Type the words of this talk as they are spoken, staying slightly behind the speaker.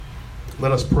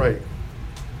Let us pray.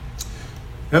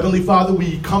 Heavenly Father,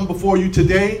 we come before you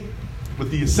today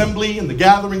with the assembly and the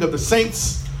gathering of the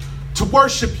saints to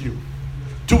worship you,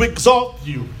 to exalt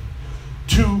you,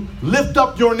 to lift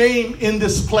up your name in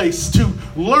this place, to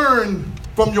learn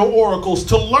from your oracles,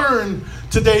 to learn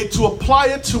today to apply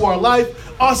it to our life,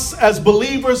 us as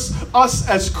believers, us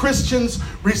as Christians,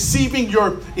 receiving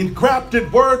your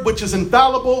engrafted word, which is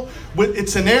infallible,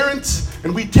 it's inerrant,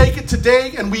 and we take it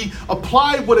today and we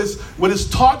apply what is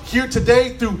taught here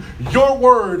today through your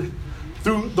word,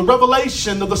 through the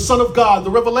revelation of the Son of God,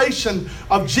 the revelation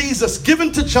of Jesus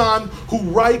given to John, who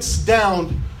writes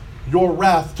down your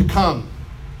wrath to come.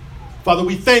 Father,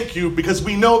 we thank you because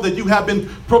we know that you have been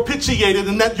propitiated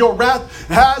and that your wrath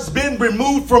has been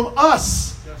removed from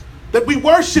us. That we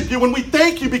worship you and we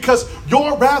thank you because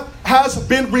your wrath has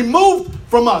been removed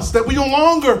from us. That we no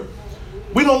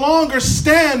longer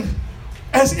stand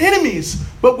as enemies,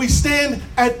 but we stand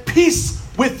at peace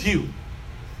with you.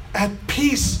 At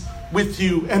peace with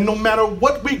you. And no matter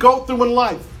what we go through in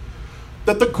life,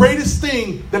 that the greatest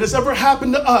thing that has ever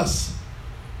happened to us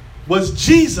was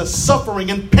Jesus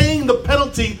suffering and paying the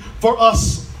penalty for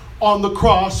us on the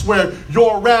cross, where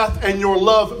your wrath and your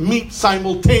love meet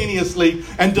simultaneously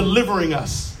and delivering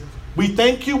us. We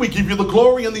thank you. We give you the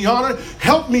glory and the honor.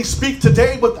 Help me speak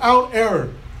today without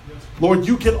error. Lord,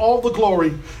 you get all the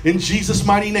glory in Jesus'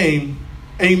 mighty name.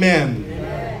 Amen.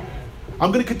 Amen.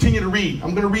 I'm going to continue to read.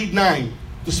 I'm going to read 9.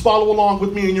 Just follow along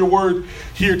with me in your word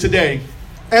here today.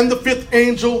 And the 5th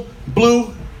angel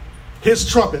blew his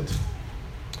trumpet.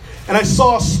 And I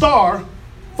saw a star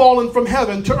fallen from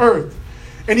heaven to earth.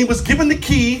 And he was given the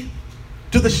key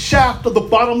to the shaft of the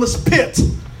bottomless pit.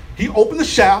 He opened the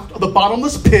shaft of the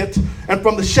bottomless pit, and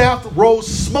from the shaft rose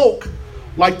smoke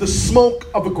like the smoke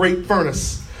of a great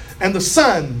furnace. And the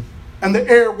sun and the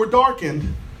air were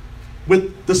darkened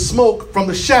with the smoke from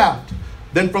the shaft.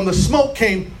 Then from the smoke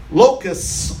came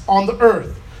locusts on the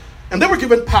earth. And they were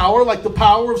given power like the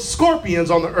power of scorpions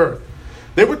on the earth.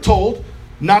 They were told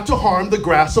not to harm the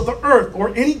grass of the earth or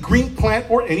any green plant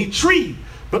or any tree,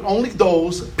 but only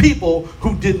those people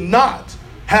who did not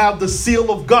have the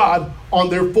seal of God on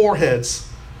their foreheads.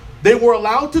 They were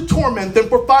allowed to torment them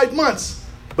for 5 months,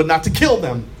 but not to kill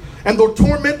them. And their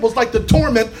torment was like the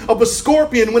torment of a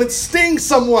scorpion when it stings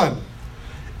someone.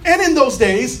 And in those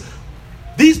days,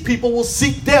 these people will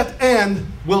seek death and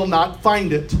will not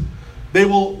find it. They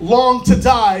will long to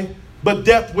die, but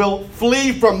death will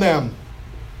flee from them.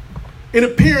 In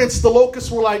appearance, the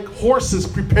locusts were like horses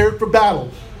prepared for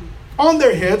battle. On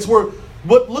their heads were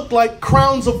what looked like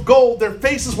crowns of gold. Their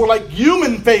faces were like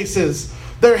human faces.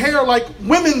 Their hair like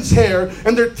women's hair,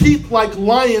 and their teeth like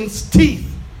lions' teeth.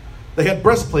 They had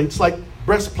breastplates like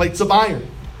breastplates of iron.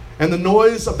 And the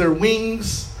noise of their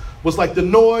wings was like the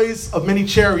noise of many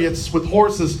chariots with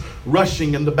horses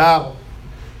rushing into battle.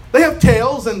 They have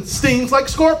tails and stings like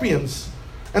scorpions.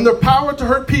 And their power to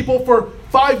hurt people for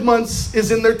 5 months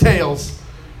is in their tails.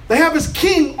 They have as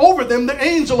king over them the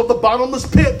angel of the bottomless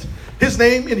pit. His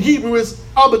name in Hebrew is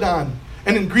Abaddon,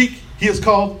 and in Greek he is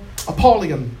called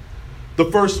Apollyon. The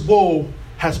first woe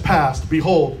has passed.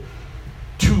 Behold,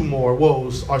 2 more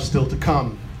woes are still to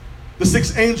come. The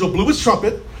 6th angel blew his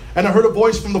trumpet, and I heard a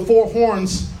voice from the 4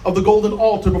 horns of the golden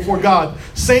altar before God,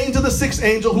 saying to the 6th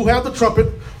angel who had the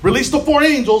trumpet, release the 4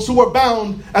 angels who were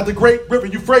bound at the great river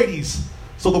Euphrates.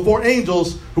 So the 4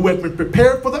 angels who had been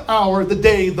prepared for the hour, the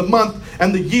day, the month,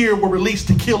 and the year were released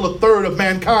to kill 1/3 of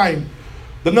mankind.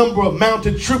 The number of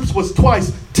mounted troops was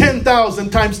twice 10,000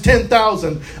 times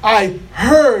 10,000. I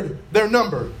heard their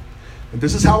number. And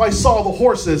this is how I saw the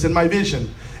horses in my vision.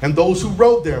 And those who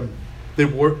rode them, they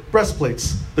wore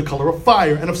breastplates, the color of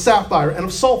fire and of sapphire and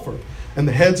of sulfur. And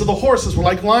the heads of the horses were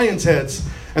like lions' heads.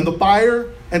 And the fire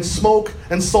and smoke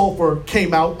and sulfur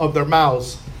came out of their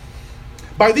mouths.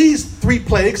 By these 3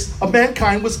 plagues of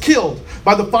mankind was killed,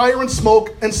 by the fire and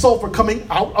smoke and sulfur coming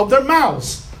out of their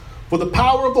mouths. For the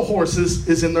power of the horses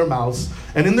is in their mouths,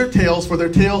 and in their tails, for their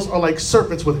tails are like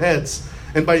serpents with heads,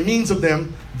 and by means of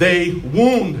them they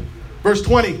wound. Verse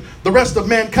 20, the rest of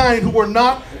mankind who were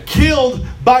not killed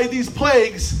by these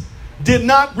plagues did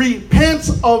not repent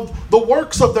of the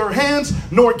works of their hands,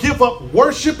 nor give up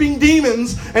worshiping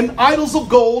demons and idols of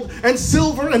gold and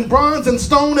silver and bronze and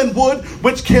stone and wood,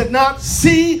 which cannot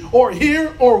see or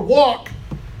hear or walk.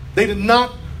 They did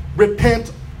not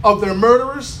repent of their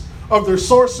murderers, of their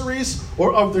sorceries,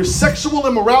 or of their sexual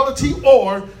immorality,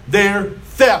 or their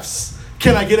thefts.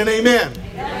 Can I get an amen?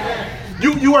 Amen.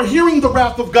 You are hearing the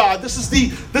wrath of God. This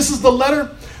is the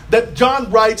letter that John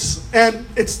writes, and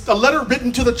it's a letter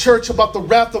written to the church about the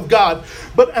wrath of God.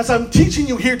 But as I'm teaching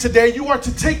you here today, you are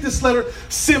to take this letter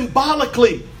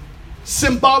symbolically.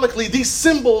 symbolically, these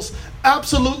symbols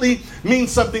absolutely mean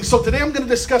something. So today I'm going to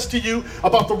discuss to you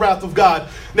about the wrath of God.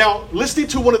 Now, listening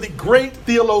to one of the great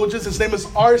theologians, his name is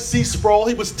R.C. Sproul,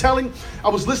 I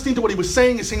was listening to what he was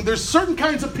saying. He's saying there's certain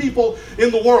kinds of people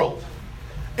in the world.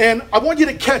 And I want you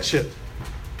to catch it,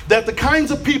 that the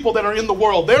kinds of people that are in the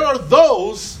world, there are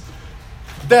those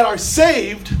that are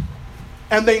saved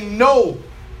and they know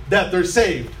that they're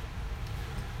saved.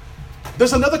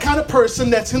 There's another kind of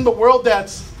person that's in the world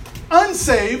that's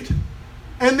unsaved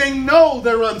and they know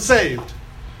they're unsaved.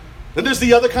 Then there's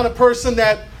the other kind of person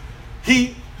that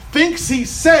he thinks he's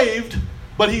saved,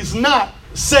 but he's not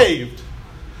saved.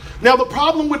 Now, the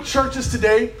problem with churches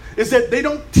today is that they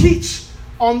don't teach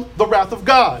on the wrath of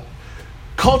God.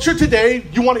 Culture today,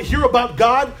 you want to hear about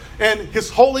God and His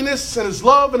holiness and His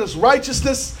love and His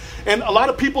righteousness. And a lot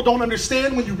of people don't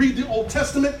understand when you read the Old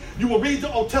Testament. You will read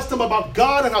the Old Testament about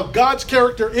God and how God's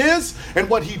character is and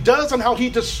what He does and how He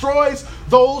destroys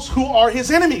those who are His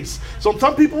enemies. So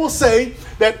some people will say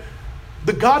that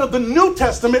the God of the New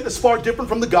Testament is far different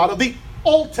from the God of the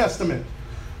Old Testament.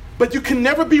 But you can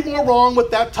never be more wrong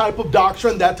with that type of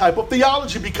doctrine, that type of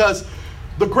theology, because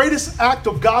the greatest act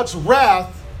of God's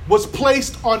wrath was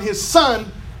placed on His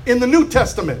Son in the New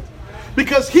Testament.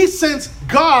 Because He sends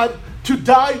God to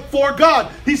die for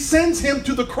God. He sends Him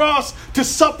to the cross to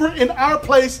suffer in our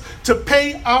place to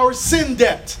pay our sin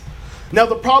debt. Now,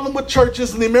 the problem with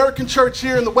churches and the American church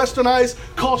here in the westernized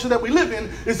culture that we live in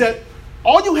is that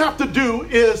all you have to do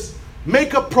is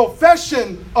make a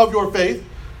profession of your faith,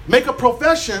 make a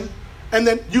profession, and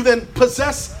then you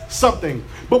possess something.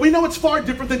 But we know it's far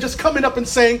different than just coming up and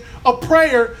saying a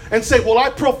prayer and say, well, I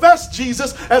profess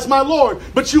Jesus as my Lord,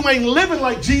 but you ain't living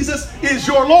like Jesus is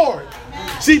your Lord.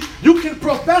 See, you can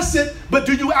profess it, but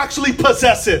do you actually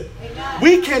possess it?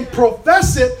 We can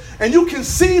profess it, and you can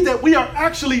see that we are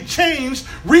actually changed,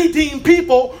 redeemed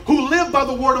people who live by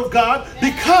the Word of God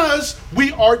because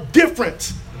we are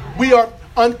different. We are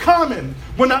uncommon.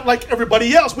 We're not like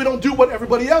everybody else. We don't do what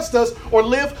everybody else does or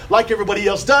live like everybody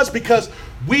else does because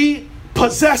we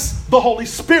possess the Holy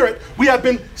Spirit. We have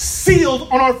been sealed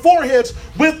on our foreheads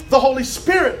with the Holy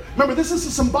Spirit. Remember, this is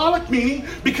a symbolic meaning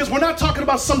because we're not talking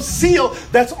about some seal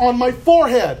that's on my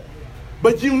forehead.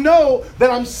 But you know that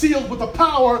I'm sealed with the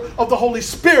power of the Holy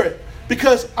Spirit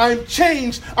because I'm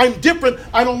changed. I'm different.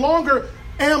 I no longer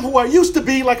am who I used to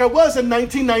be like I was in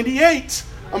 1998.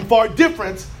 I'm far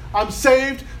different. I'm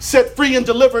saved, set free, and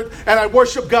delivered, and I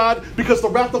worship God because the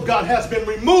wrath of God has been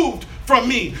removed from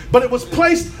me. But it was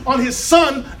placed on His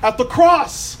Son at the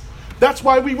cross. That's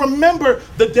why we remember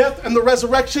the death and the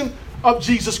resurrection of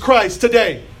Jesus Christ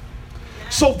today.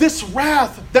 So this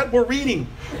wrath that we're reading,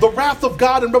 the wrath of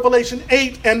God in Revelation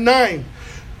 8 and 9,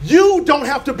 you don't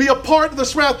have to be a part of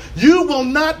this wrath. You will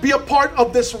not be a part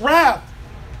of this wrath.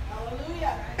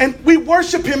 Hallelujah. And we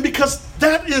worship Him because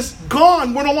that is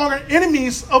gone. We're no longer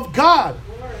enemies of God.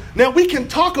 Now we can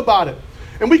talk about it.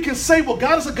 And we can say, well,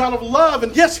 God is a God of love.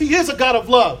 And yes, He is a God of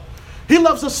love. He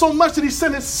loves us so much that He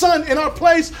sent His Son in our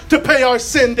place to pay our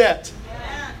sin debt.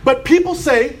 Yeah. But people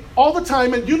say all the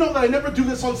time, and you know that I never do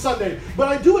this on Sunday, but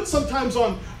I do it sometimes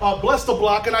on Bless the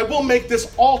Block, and I will make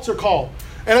this altar call.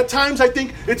 And at times I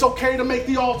think it's okay to make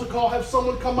the altar call, have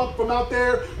someone come up from out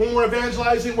there when we're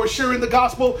evangelizing, we're sharing the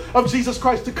gospel of Jesus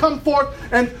Christ, to come forth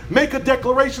and make a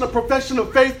declaration, a profession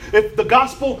of faith. If the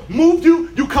gospel moved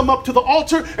you, you come up to the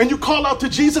altar and you call out to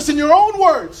Jesus in your own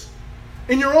words.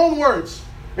 In your own words.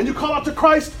 And you call out to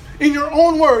Christ in your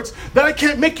own words. That I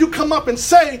can't make you come up and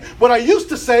say what I used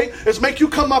to say is make you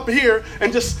come up here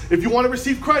and just, if you want to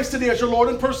receive Christ today as your Lord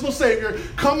and personal Savior,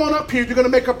 come on up here. You're going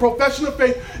to make a profession of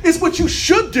faith. It's what you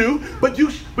should do, but you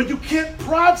can't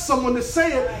prod someone to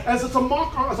say it as it's a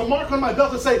mark on my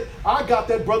belt to say, I got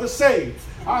that brother saved.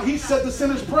 He said the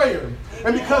sinner's prayer.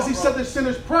 And because he said the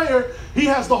sinner's prayer, he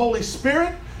has the Holy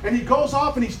Spirit, and he goes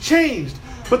off and he's changed.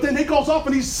 But then he goes off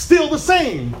and he's still the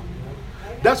same.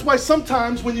 That's why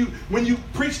sometimes when you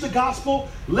preach the gospel,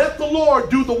 let the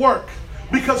Lord do the work.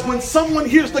 Because when someone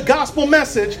hears the gospel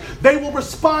message, they will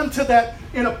respond to that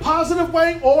in a positive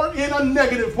way or in a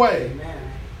negative way.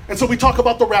 And so we talk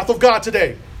about the wrath of God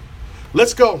today.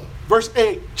 Let's go.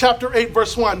 Chapter 8,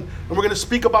 verse 1. And we're going to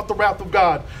speak about the wrath of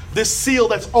God. This seal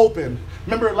that's opened.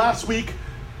 Remember last week,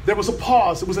 there was a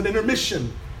pause. It was an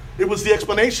intermission. It was the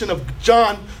explanation of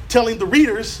John telling the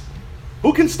readers,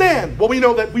 who can stand? Well, we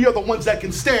know that we are the ones that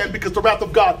can stand because the wrath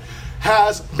of God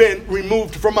has been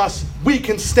removed from us. We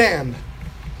can stand.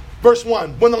 Verse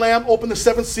 1. When the Lamb opened the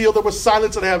seventh seal, there was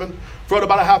silence in heaven for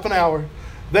about a half an hour.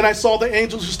 Then I saw the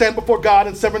angels who stand before God,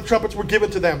 and 7 trumpets were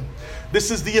given to them. This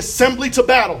is the assembly to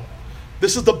battle.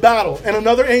 This is the battle. And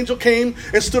another angel came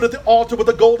and stood at the altar with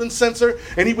a golden censer,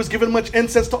 and he was given much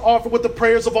incense to offer with the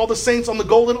prayers of all the saints on the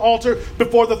golden altar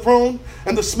before the throne.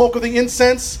 And the smoke of the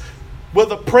incense were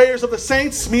the prayers of the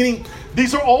saints, meaning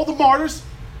these are all the martyrs.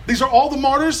 These are all the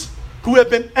martyrs who have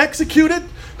been executed,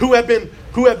 who have been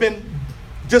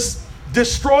just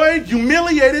destroyed,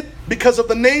 humiliated because of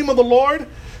the name of the Lord.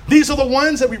 These are the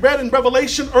ones that we read in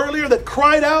Revelation earlier that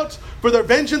cried out for their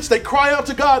vengeance. They cry out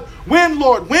to God, when,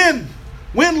 Lord, when,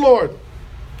 Lord,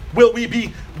 will we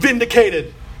be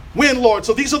vindicated? When, Lord?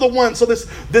 So these are the ones. So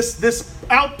this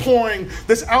outpouring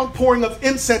of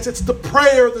incense, it's the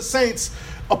prayer of the saints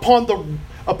upon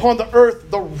the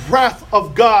earth. The wrath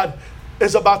of God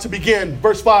is about to begin.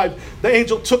 Verse 5, the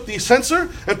angel took the censer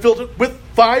and filled it with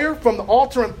fire from the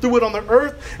altar and threw it on the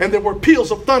earth, and there were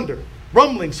peals of thunder,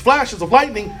 rumblings, flashes of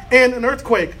lightning, and an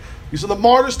earthquake. These are the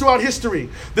martyrs throughout history.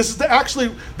 This is actually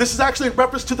in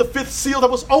reference to the fifth seal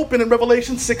that was opened in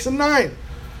Revelation 6 and 9.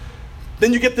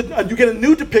 Then you get a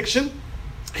new depiction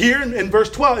here in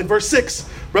verse 12, in verse 6,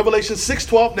 Revelation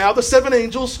 6:12. Now the seven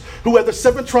angels who had the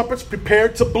seven trumpets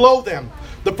prepared to blow them.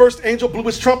 The first angel blew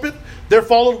his trumpet. There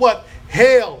followed what?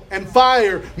 Hail and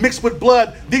fire mixed with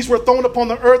blood. These were thrown upon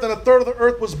the earth, and a third of the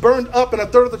earth was burned up, and a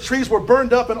third of the trees were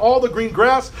burned up, and all the green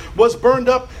grass was burned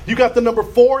up. You got the number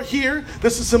 4 here.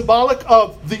 This is symbolic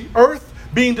of the earth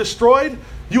being destroyed.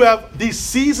 You have these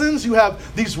seasons, you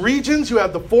have these regions, you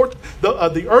have the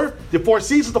earth, the 4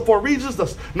 seasons, the 4 regions,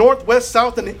 the north, west,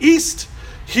 south, and the east.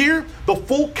 Here, the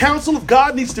full counsel of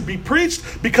God needs to be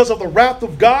preached because of the wrath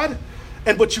of God.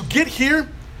 And what you get here,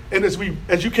 and as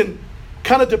you can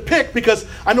kind of depict, because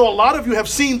I know a lot of you have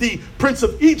seen the Prince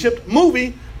of Egypt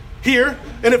movie here,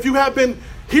 and if you have been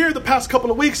here the past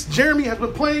couple of weeks, Jeremy has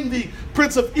been playing the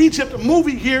Prince of Egypt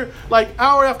movie here like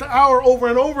hour after hour over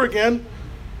and over again.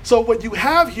 So what you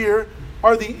have here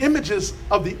are the images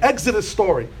of the Exodus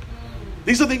story.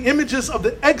 These are the images of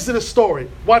the Exodus story.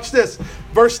 Watch this.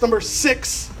 Verse number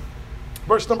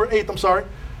 8, I'm sorry.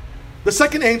 The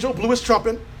second angel blew his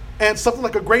trumpet, and something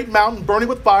like a great mountain burning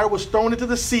with fire was thrown into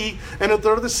the sea, and a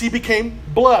third of the sea became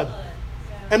blood.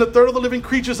 And a third of the living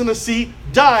creatures in the sea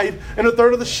died, and a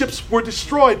third of the ships were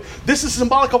destroyed. This is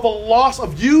symbolic of a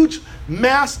huge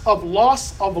mass of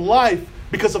loss of life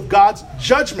because of God's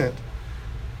judgment.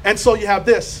 And so you have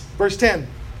this, verse 10.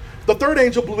 The third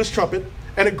angel blew his trumpet,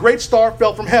 and a great star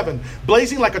fell from heaven,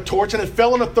 blazing like a torch, and it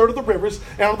fell on a third of the rivers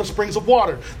and on the springs of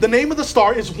water. The name of the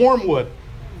star is wormwood.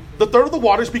 The third of the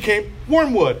waters became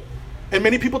wormwood, and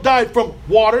many people died from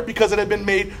water because it had been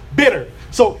made bitter.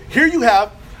 So here you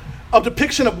have a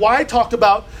depiction of why I talked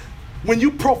about when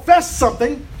you profess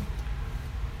something,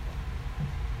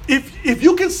 if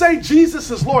you can say Jesus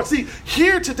is Lord. See,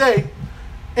 here today,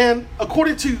 and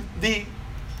according to the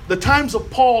times of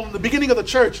Paul in the beginning of the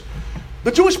church,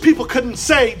 the Jewish people couldn't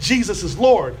say Jesus is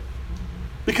Lord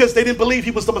because they didn't believe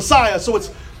he was the Messiah. So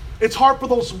it's hard for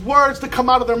those words to come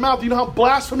out of their mouth. You know how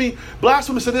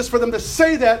blasphemous it is for them to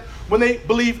say that when they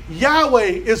believe Yahweh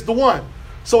is the one.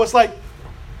 So it's like,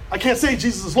 I can't say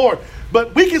Jesus is Lord,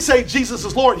 but we can say Jesus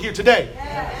is Lord here today.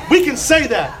 Yeah. We can say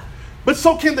that. But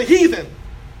so can the heathen.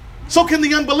 So can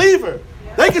the unbeliever.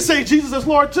 Yeah. They can say Jesus is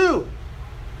Lord too.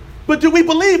 But do we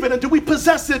believe it, and do we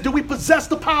possess it? Do we possess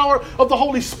the power of the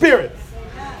Holy Spirit?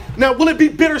 Yeah. Now, will it be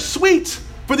bittersweet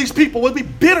for these people? Will it be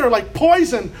bitter like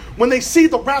poison when they see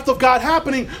the wrath of God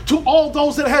happening to all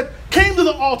those that had came to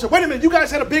the altar? Wait a minute, you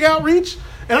guys had a big outreach,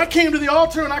 and I came to the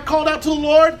altar and I called out to the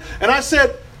Lord, and I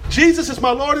said, Jesus is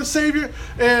my Lord and Savior,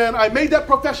 and I made that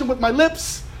profession with my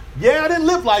lips. Yeah, I didn't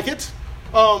live like it.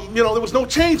 There was no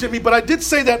change in me, but I did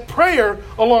say that prayer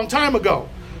a long time ago.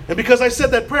 And because I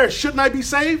said that prayer, shouldn't I be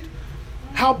saved?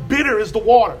 How bitter is the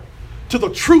water to the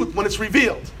truth when it's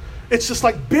revealed? It's just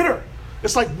like bitter.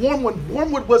 It's like wormwood.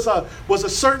 Wormwood was a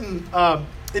certain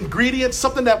ingredient,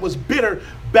 something that was bitter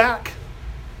back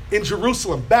in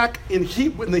Jerusalem, back in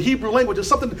the Hebrew language. It's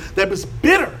something that was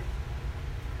bitter.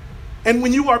 And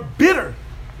when you are bitter,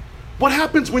 what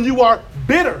happens when you are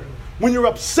bitter? When you're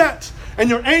upset and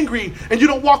you're angry and you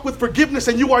don't walk with forgiveness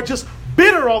and you are just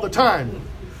bitter all the time.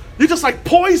 You're just like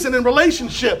poison in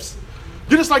relationships.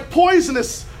 You're just like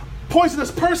poisonous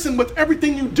person with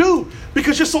everything you do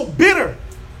because you're so bitter.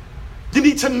 You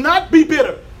need to not be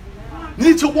bitter. You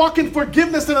need to walk in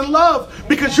forgiveness and in love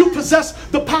because you possess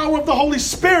the power of the Holy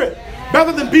Spirit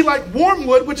rather than be like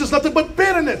wormwood, which is nothing but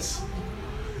bitterness.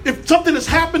 If something has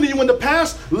happened to you in the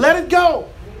past, let it go.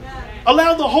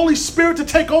 Allow the Holy Spirit to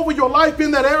take over your life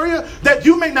in that area that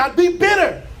you may not be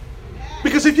bitter.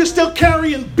 Because if you're still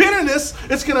carrying bitterness,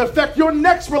 it's going to affect your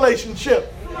next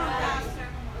relationship.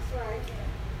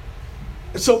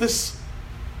 And so this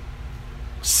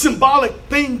symbolic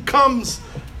thing comes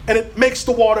and it makes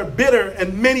the water bitter,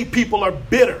 and many people are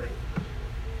bitter.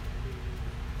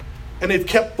 And they've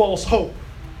kept false hope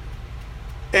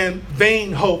and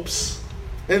vain hopes.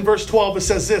 In verse 12 it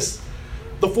says this: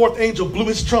 the fourth angel blew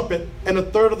his trumpet, and a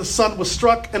third of the sun was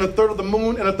struck, and a third of the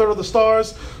moon, and a third of the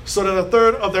stars, so that a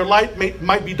third of their light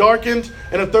might be darkened,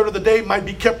 and a third of the day might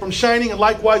be kept from shining, and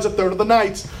likewise a third of the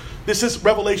night. This is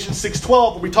Revelation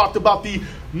 6:12, where we talked about the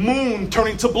moon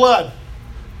turning to blood,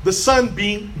 the sun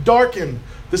being darkened.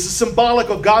 This is symbolic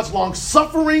of God's long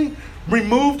suffering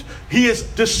removed. He is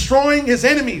destroying his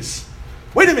enemies.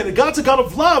 Wait a minute, God's a God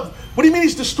of love. What do you mean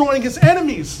he's destroying his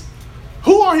enemies?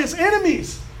 Who are his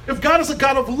enemies if God is a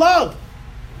God of love?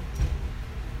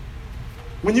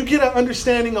 When you get an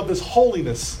understanding of his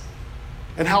holiness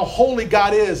and how holy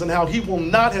God is and how he will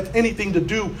not have anything to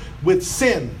do with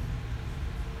sin,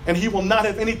 and he will not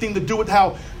have anything to do with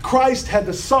how Christ had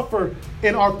to suffer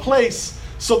in our place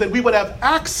so that we would have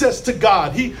access to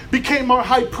God. He became our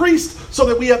high priest so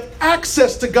that we have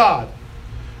access to God.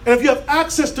 And if you have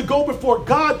access to go before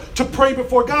God, to pray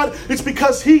before God, it's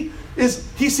because he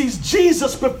sees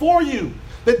Jesus before you.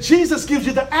 That Jesus gives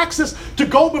you the access to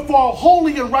go before a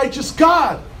holy and righteous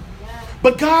God.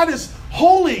 But God is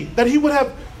holy,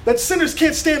 that sinners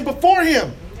can't stand before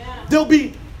him. They'll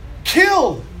be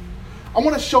killed. I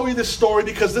want to show you this story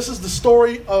because this is the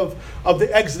story of the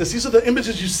Exodus. These are the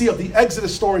images you see of the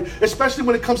Exodus story, especially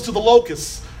when it comes to the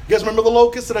locusts. You guys remember the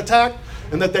locusts that attacked?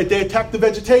 And that they attacked the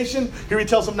vegetation? Here he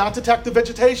tells them not to attack the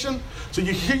vegetation. So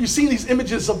you see these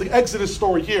images of the Exodus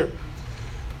story here.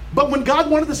 But when God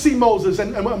wanted to see Moses,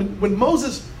 and when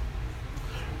Moses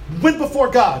went before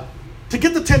God to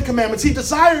get the 10 Commandments, he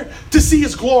desired to see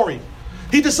his glory.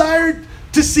 He desired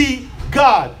to see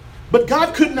God. But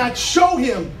God could not show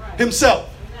him himself.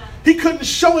 He couldn't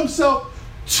show himself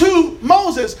to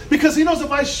Moses because he knows,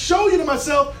 if I show you to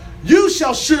myself, you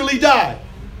shall surely die.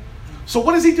 So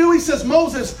what does he do? He says,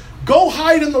 Moses, go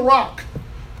hide in the rock.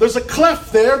 There's a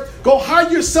cleft there. Go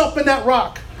hide yourself in that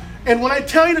rock. And when I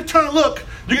tell you to turn and look,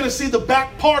 you're going to see the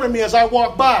back part of me as I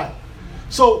walk by.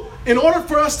 So in order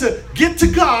for us to get to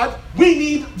God, we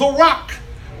need the rock.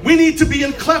 We need to be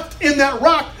cleft in that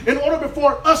rock in order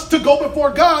for us to go before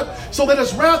God, so that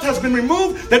his wrath has been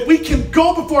removed, that we can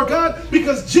go before God,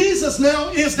 because Jesus now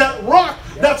is that rock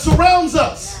that surrounds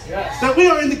us. Yes. That we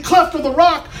are in the cleft of the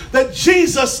rock, that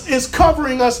Jesus is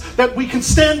covering us, that we can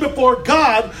stand before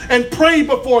God and pray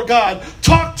before God,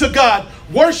 talk to God,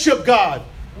 worship God,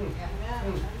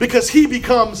 because he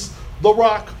becomes the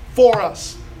rock for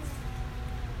us.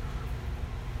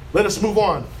 Let us move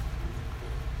on.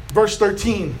 Verse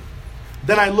 13,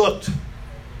 then I looked,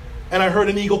 and I heard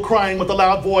an eagle crying with a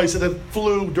loud voice, and it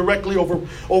flew directly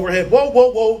overhead. Woe,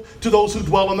 woe, woe to those who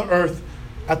dwell on the earth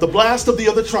at the blast of the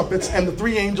other trumpets, and the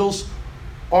 3 angels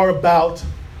are about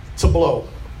to blow.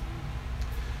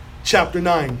 Chapter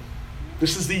 9.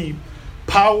 This is the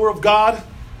power of God.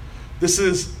 This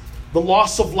is the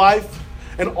loss of life,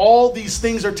 and all these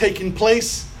things are taking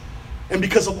place. And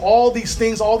because of all these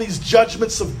things, all these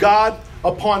judgments of God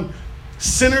upon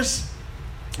sinners,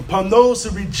 upon those who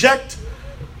reject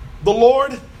the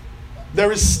Lord,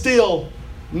 there is still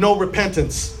no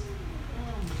repentance.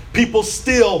 People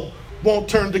still won't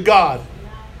turn to God.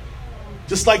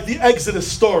 Just like the Exodus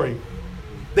story.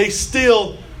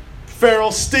 Pharaoh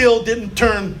still didn't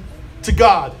turn to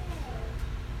God.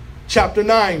 Chapter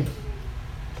 9.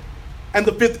 And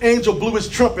the 5th angel blew his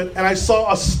trumpet, and I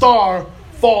saw a star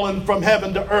fallen from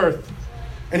heaven to earth.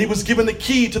 And he was given the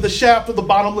key to the shaft of the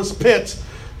bottomless pit.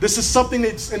 This is something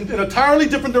that's in an entirely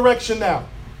different direction now.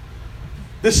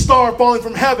 This star falling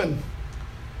from heaven.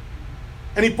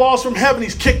 And he falls from heaven.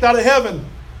 He's kicked out of heaven.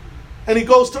 And he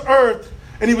goes to earth.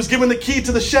 And he was given the key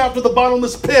to the shaft of the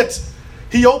bottomless pit.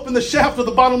 He opened the shaft of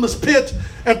the bottomless pit.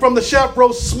 And from the shaft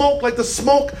rose smoke like the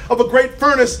smoke of a great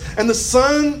furnace. And the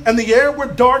sun and the air were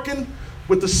darkened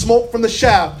with the smoke from the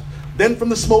shaft. Then from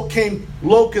the smoke came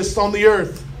locusts on the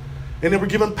earth. And they were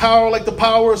given power like the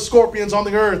power of scorpions on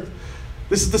the earth.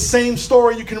 This is the same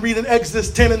story you can read in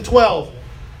Exodus 10 and 12.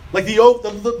 Like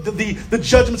the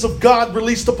judgments of God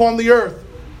released upon the earth.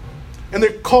 And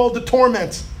they're called to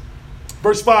torment.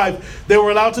 Verse 5. They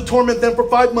were allowed to torment them for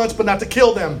 5 months, but not to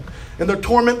kill them. And their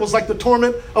torment was like the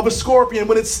torment of a scorpion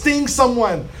when it stings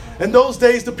someone. In those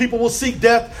days the people will seek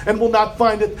death and will not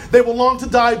find it. They will long to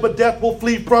die, but death will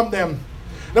flee from them.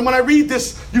 And when I read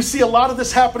this, you see a lot of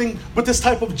this happening with this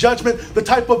type of judgment, the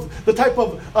type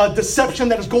of deception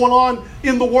that is going on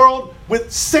in the world with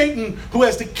Satan, who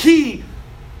has the key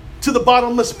to the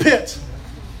bottomless pit.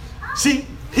 See,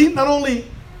 he not only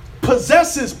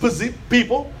possesses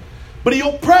people, but he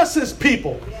oppresses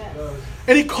people. Yes.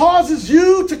 And he causes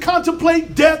you to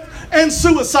contemplate death and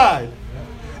suicide.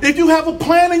 If you have a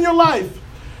plan in your life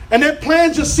and that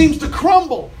plan just seems to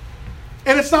crumble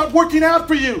and it's not working out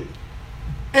for you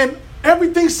and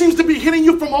everything seems to be hitting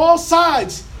you from all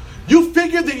sides, you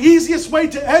figure the easiest way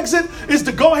to exit is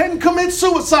to go ahead and commit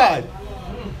suicide.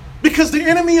 Because the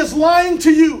enemy is lying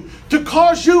to you to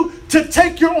cause you to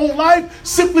take your own life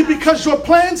simply because your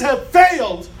plans have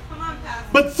failed.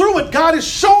 But through it, God is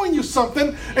showing you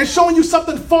something and showing you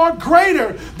something far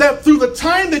greater, that through the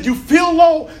time that you feel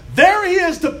low, there he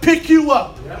is to pick you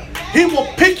up. He will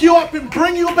pick you up and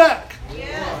bring you back.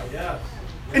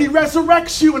 And he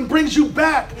resurrects you and brings you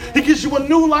back. He gives you a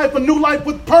new life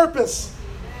with purpose.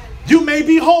 You may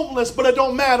be homeless, but it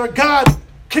don't matter. God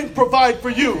can provide for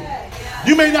you.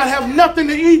 You may not have nothing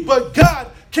to eat, but God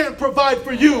can provide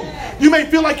for you. You may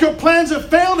feel like your plans have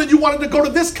failed and you wanted to go to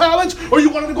this college or you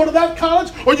wanted to go to that college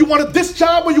or you wanted this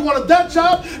job or you wanted that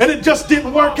job and it just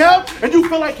didn't work out and you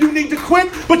feel like you need to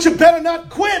quit, but you better not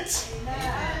quit.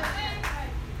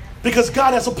 Because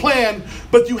God has a plan,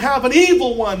 but you have an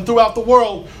evil one throughout the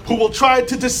world who will try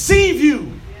to deceive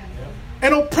you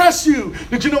and oppress you.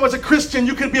 Did you know as a Christian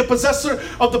you can be a possessor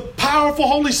of the powerful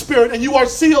Holy Spirit and you are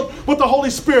sealed with the Holy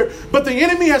Spirit? But the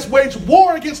enemy has waged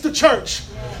war against the church.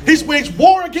 He's waged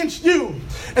war against you.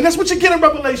 And that's what you get in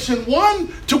Revelation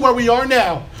 1 to where we are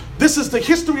now. This is the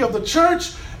history of the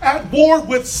church at war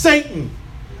with Satan,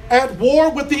 at war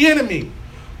with the enemy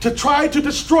to try to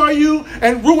destroy you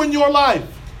and ruin your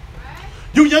life.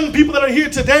 You young people that are here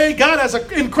today, God has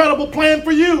an incredible plan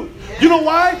for you. You know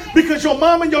why? Because your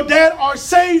mom and your dad are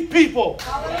saved people.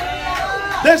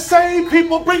 They're saved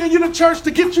people bringing you to church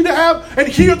to get you to have and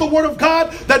hear the word of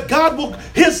God, that God will,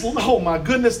 oh my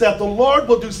goodness, that the Lord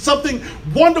will do something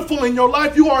wonderful in your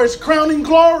life. You are his crowning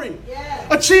glory.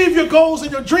 Achieve your goals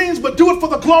and your dreams, but do it for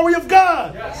the glory of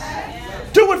God.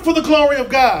 Do it for the glory of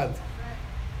God.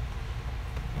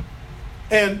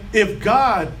 And if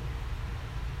God,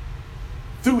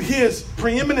 through his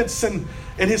preeminence and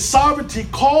his sovereignty,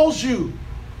 calls you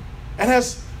and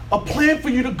has a plan for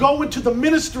you to go into the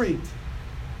ministry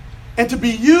and to be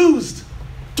used,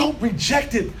 don't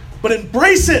reject it, but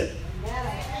embrace it.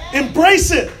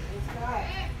 Embrace it.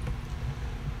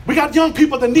 We got young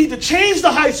people that need to change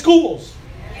the high schools.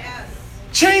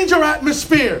 Change your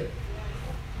atmosphere.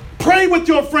 Pray with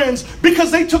your friends. Because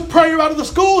they took prayer out of the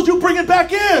schools, you bring it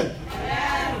back in.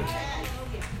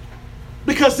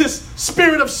 Because this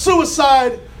spirit of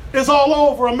suicide is all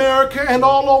over America and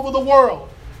all over the world.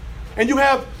 And you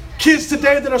have kids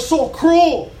today that are so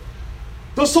cruel.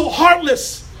 They're so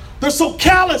heartless. They're so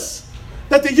callous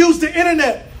that they use the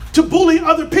internet to bully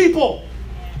other people.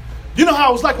 You know how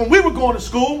it was like when we were going to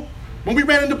school, when we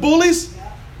ran into bullies?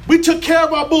 We took care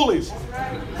of our bullies.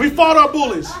 We fought our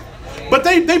bullies. But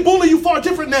they bully you far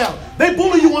different now. They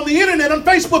bully you on the internet, on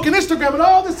Facebook and Instagram and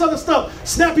all this other stuff.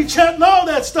 Snappy chat and all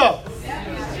that stuff.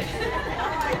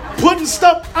 Putting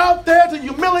stuff out there to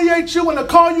humiliate you and to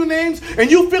call you names,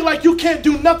 and you feel like you can't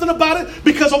do nothing about it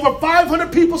because over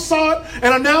 500 people saw it and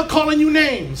are now calling you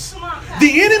names.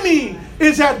 The enemy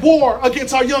is at war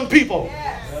against our young people.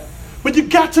 But you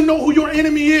got to know who your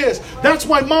enemy is. That's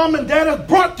why mom and dad have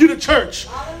brought you to church.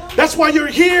 That's why you're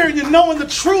here and you're knowing the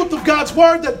truth of God's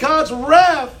word, that God's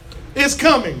wrath is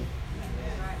coming.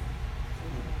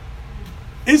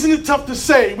 Isn't it tough to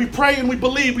say? We pray and we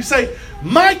believe. We say,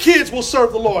 my kids will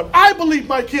serve the Lord. I believe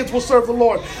my kids will serve the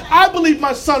Lord. I believe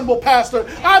my son will pastor.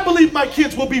 I believe my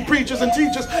kids will be preachers and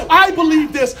teachers. I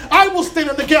believe this. I will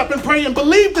stand in the gap and pray and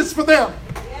believe this for them.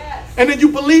 Yes. And then you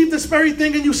believe this very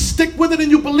thing and you stick with it and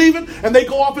you believe it, and they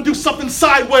go off and do something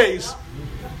sideways.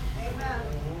 Amen.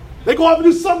 They go off and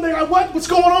do something like, what's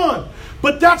going on?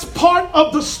 But that's part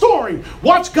of the story.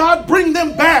 Watch God bring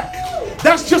them back.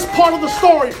 That's just part of the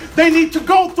story. They need to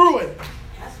go through it.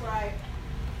 That's right.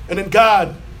 And then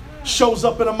God shows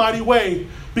up in a mighty way,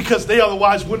 because they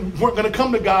otherwise weren't going to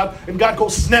come to God, and God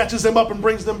goes, snatches them up and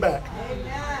brings them back.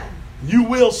 Amen. You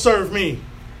will serve me.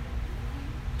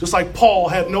 Just like Paul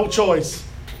had no choice.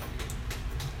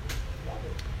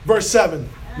 Verse 7,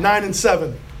 9 and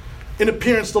 7. In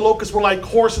appearance, the locusts were like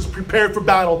horses prepared for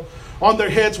battle. On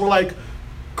their heads were like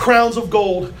crowns of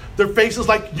gold, their faces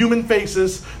like human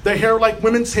faces, their hair like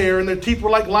women's hair, and their teeth were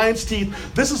like lions'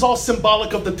 teeth. This is all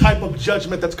symbolic of the type of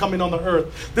judgment that's coming on the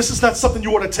earth. This is not something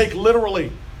you ought to take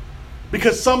literally.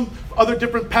 Because some other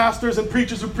different pastors and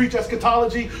preachers who preach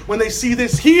eschatology, when they see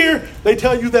this here, they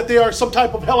tell you that they are some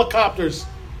type of helicopters.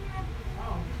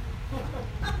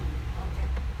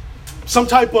 Some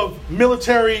type of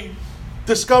military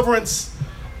discoverance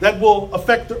that will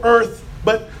affect the earth.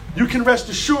 But you can rest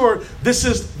assured this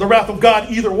is the wrath of God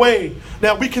either way.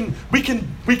 Now we can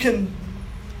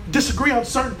disagree on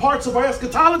certain parts of our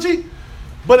eschatology,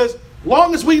 but as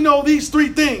long as we know these three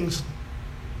things,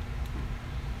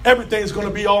 everything's going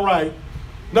to be all right.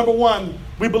 Number one,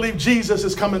 we believe Jesus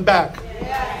is coming back.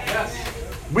 Yes.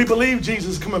 We believe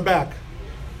Jesus is coming back.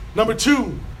 Number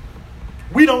two,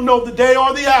 we don't know the day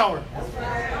or the hour. That's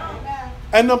right.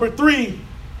 And number three,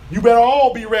 you better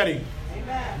all be ready.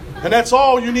 Amen. And that's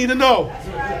all you need to know. That's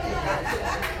right.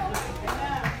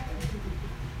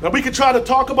 Now we could try to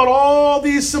talk about all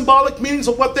these symbolic meanings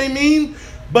of what they mean,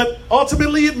 but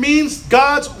ultimately it means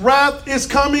God's wrath is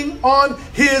coming on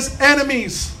his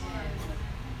enemies.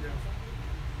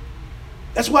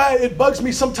 That's why it bugs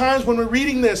me sometimes when we're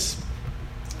reading this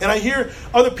and I hear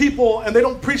other people and they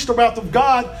don't preach the wrath of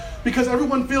God because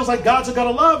everyone feels like God's a God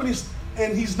of love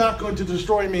and he's not going to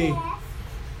destroy me.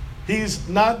 He's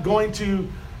not going to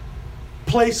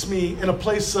place me in a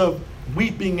place of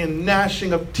weeping and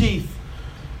gnashing of teeth.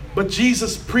 But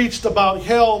Jesus preached about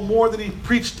hell more than he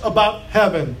preached about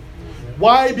heaven.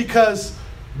 Why? Because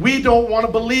we don't want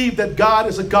to believe that God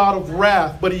is a God of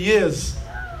wrath, but he is.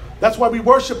 That's why we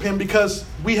worship him, because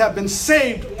we have been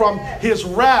saved from his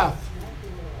wrath.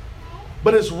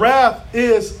 But his wrath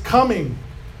is coming.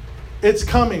 It's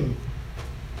coming.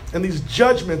 And these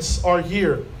judgments are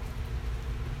here.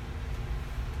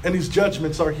 And these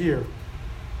judgments are here.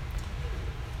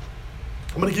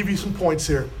 I'm going to give you some points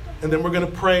here. And then we're going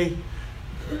to pray.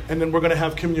 And then we're going to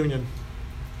have communion.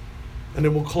 And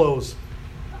then we'll close.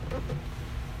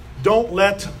 Don't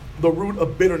let the root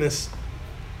of bitterness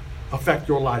affect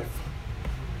your life.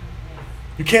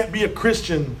 You can't be a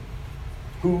Christian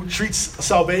who treats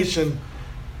salvation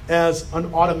as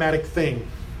an automatic thing.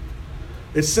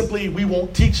 It's simply, we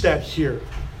won't teach that here.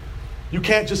 You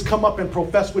can't just come up and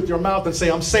profess with your mouth and say,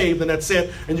 I'm saved, and that's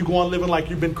it, and you go on living like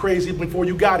you've been crazy before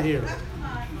you got here.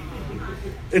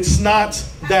 It's not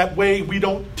that way. We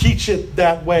don't teach it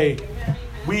that way.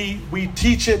 We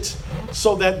teach it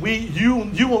so that you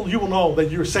will know that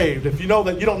you're saved. If you know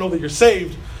that you don't know that you're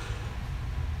saved,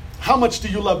 how much do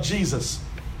you love Jesus?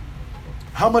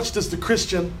 How much does the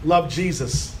Christian love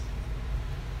Jesus?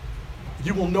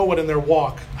 You will know it in their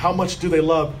walk. How much do they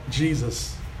love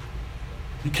Jesus?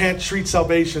 You can't treat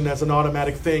salvation as an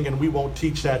automatic thing, and we won't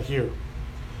teach that here.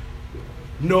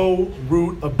 No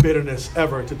root of bitterness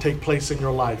ever to take place in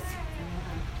your life.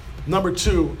 Number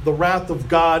two, the wrath of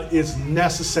God is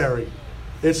necessary.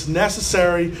 It's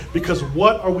necessary because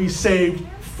what are we saved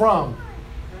from?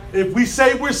 If we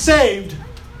say we're saved,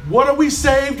 what are we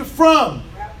saved from?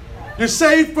 You're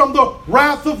saved from the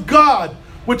wrath of God,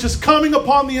 which is coming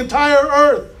upon the entire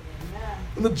earth.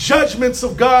 And the judgments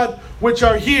of God which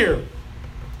are here.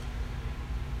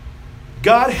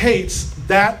 God hates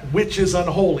that which is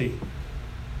unholy.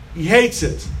 He hates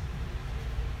it.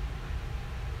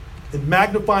 And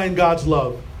magnifying God's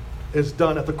love is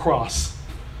done at the cross.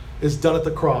 Is done at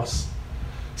the cross.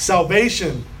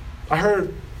 Salvation, I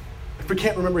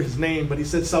can't remember his name, but he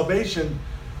said salvation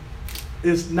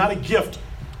is not a gift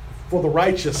for the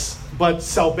righteous, but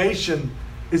salvation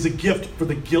is a gift for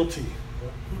the guilty.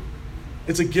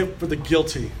 It's a gift for the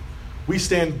guilty. We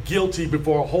stand guilty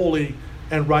before a holy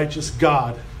and righteous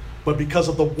God, but because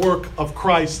of the work of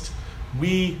Christ,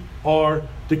 we are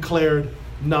declared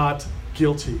not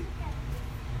guilty.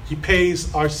 He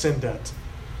pays our sin debt.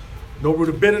 No root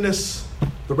of bitterness.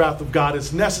 The wrath of God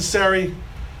is necessary.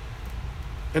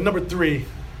 And number three,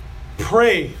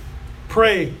 pray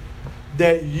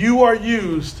that you are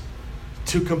used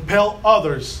to compel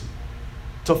others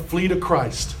to flee to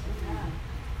Christ.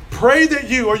 Pray that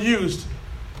you are used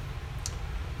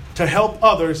to help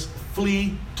others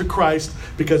flee to Christ,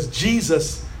 because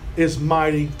Jesus is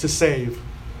mighty to save.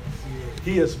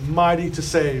 He is mighty to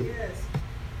save.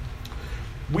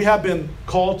 We have been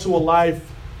called to a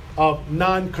life of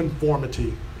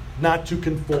non-conformity, not to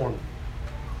conform.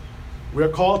 We are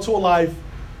called to a life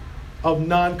of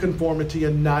non-conformity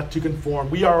and not to conform.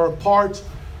 We are a part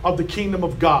of the kingdom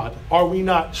of God. Are we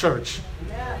not, church?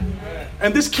 Yeah.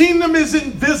 And this kingdom is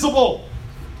invisible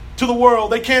to the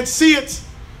world. They can't see it.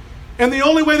 And the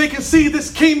only way they can see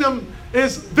this kingdom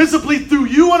is visibly through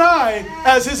you and I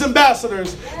as his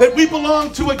ambassadors. That we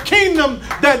belong to a kingdom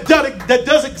that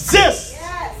does exist.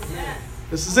 Yes.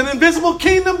 This is an invisible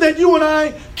kingdom that you and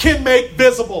I can make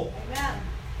visible. Amen.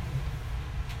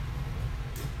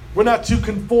 We're not to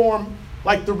conform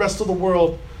like the rest of the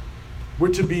world.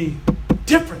 We're to be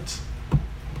different.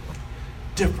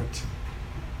 Different.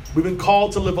 We've been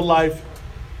called to live a life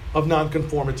of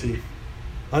nonconformity,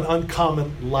 an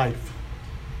uncommon life.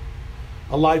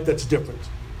 A life that's different.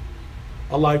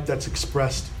 A life that's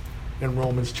expressed in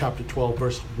Romans chapter 12,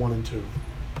 verse 1 and 2.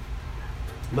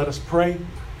 Let us pray,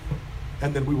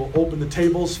 and then we will open the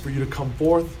tables for you to come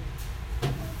forth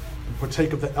and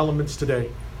partake of the elements today.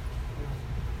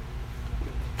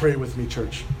 Pray with me,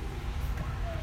 church.